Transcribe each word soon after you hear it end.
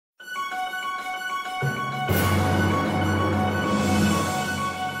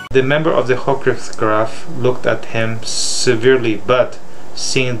The member of the Hofkriegsrath looked at him severely, but,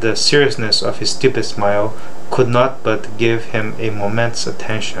 seeing the seriousness of his stupid smile, could not but give him a moment's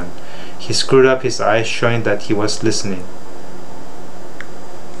attention. He screwed up his eyes, showing that he was listening.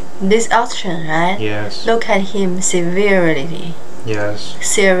 This Austrian, right? Yes. Look at him severely. Yes.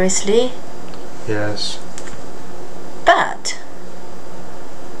 Seriously. Yes.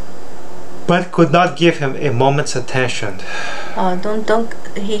 But could not give him a moment's attention.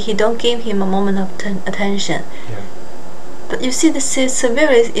 He don't give him a moment of attention. Yeah. But you see, the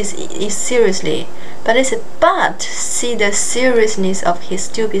severely is seriously, but see the seriousness of his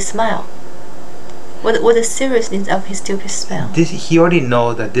stupid smile. What the seriousness of his stupid smile? He already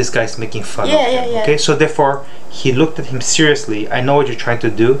know that this guy's making fun of him. Yeah. Okay, so therefore he looked at him seriously. I know what you're trying to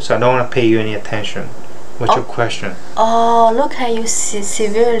do, so I don't want to pay you any attention. What's your question? Oh, look at you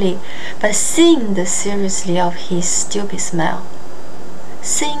severely, but seeing the seriously of his stupid smile.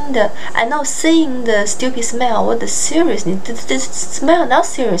 Seeing the stupid smile, what the seriousness? The smile not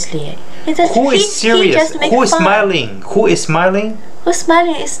seriously. Who is serious? Who is smiling? Who is smiling? Who's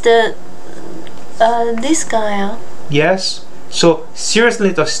smiling is this guy. Yes. So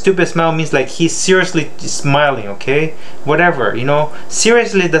seriously, the stupid smile means like he's seriously smiling. Okay, whatever, you know.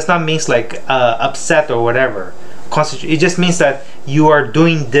 Seriously does not mean like upset or whatever. It just means that you are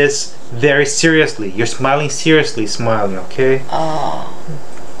doing this very seriously. You're smiling seriously, smiling. Okay. Oh.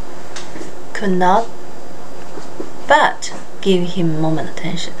 Could not but give him moment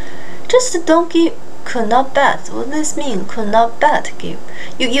attention. Just don't give. Could not but. What does this mean? Could not but give.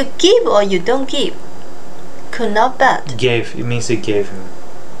 You give or you don't give. Could not but. Gave. It means you gave him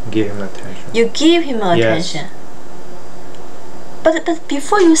attention. You give him attention. Yes. But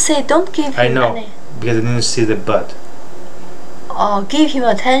before you say don't give him. I know because I didn't see the but. Oh, give him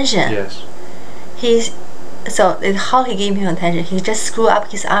attention. Yes. So how he gave him attention? He just screwed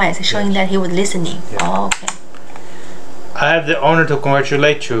up his eyes, showing that he was listening. Yeah. Oh, okay. I have the honor to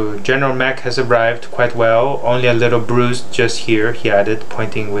congratulate you. General Mack has arrived quite well. Only a little bruised just here, he added,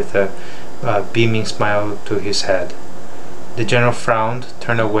 pointing with a beaming smile to his head. The general frowned,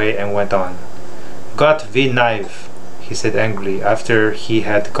 turned away, and went on. Gott, wie naiv, he said angrily, after he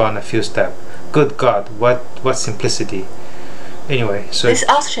had gone a few steps. Good God, what simplicity. Anyway, so this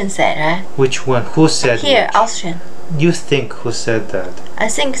Austrian said, right? Which one? Who said here? Which? Austrian. You think who said that? I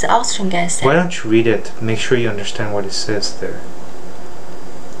think the Austrian guy said. Why don't you read it? Make sure you understand what it says there.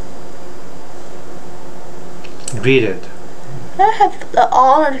 Read it. I have the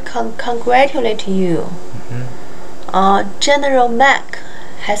honor to congratulate you. General Mack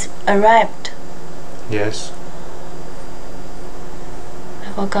has arrived. Yes.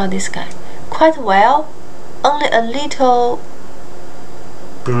 I forgot this guy. Quite well. Only a little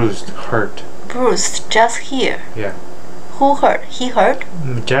bruised, hurt. Bruised, just here. Yeah. Who hurt? He hurt?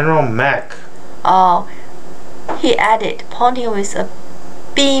 General Mack. Oh, he added, pointing with a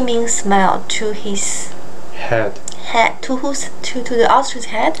beaming smile to his head. To whose? To the Austrian's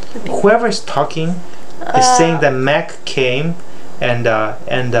head? Whoever is talking is saying that Mack came and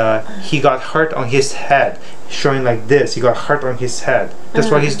he got hurt on his head, showing like this. He got hurt on his head. That's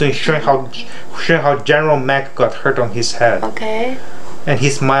what he's doing, showing how General Mack got hurt on his head. Okay. And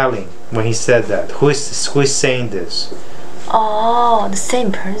he's smiling when he said that. Who is saying this? Oh, the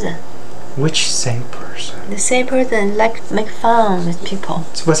same person. Which same person? The same person like make fun with people.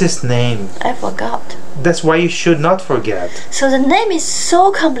 So what's his name? I forgot. That's why you should not forget. So the name is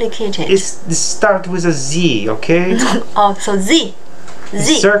so complicated. It starts with a Z, okay? Oh, so Z.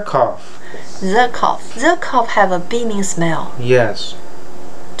 Zherkov. Zherkov have a beaming smile. Yes.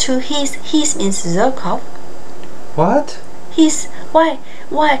 To his means Zherkov. What? Why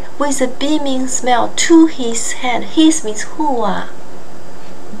with a beaming smile to his head? His means who are?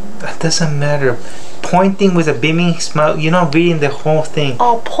 That doesn't matter. Pointing with a beaming smile, you're not reading the whole thing.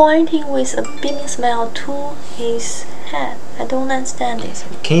 Oh, pointing with a beaming smile to his head. I don't understand this.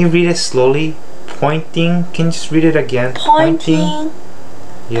 Can you read it slowly? Pointing. Can you just read it again? Pointing.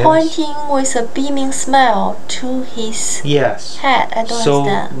 Yes. Pointing with a beaming smile to his head. I don't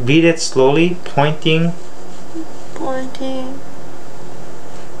understand. So read it slowly. Pointing.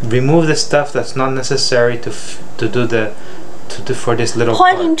 Remove the stuff that's not necessary to do for this little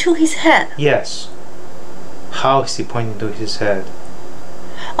pointing to his head. Yes. How is he pointing to his head?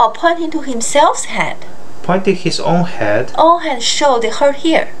 Oh, pointing to himself's head. Pointing his own head. Own head show the hurt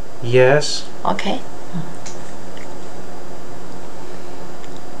here. Yes. Okay.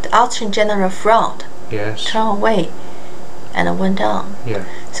 The Austrian general frowned. Yes. Turned away, and went on. Yeah.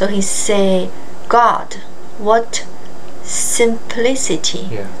 So he say, God, what simplicity.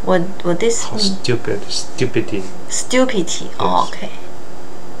 Yeah. What this mean? Stupidity. Stupidity. Yes. Oh, okay.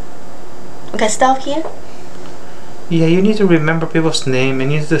 Okay, stop here. Yeah, you need to remember people's name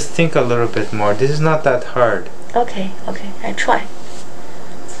and you need to think a little bit more. This is not that hard. Okay, I try.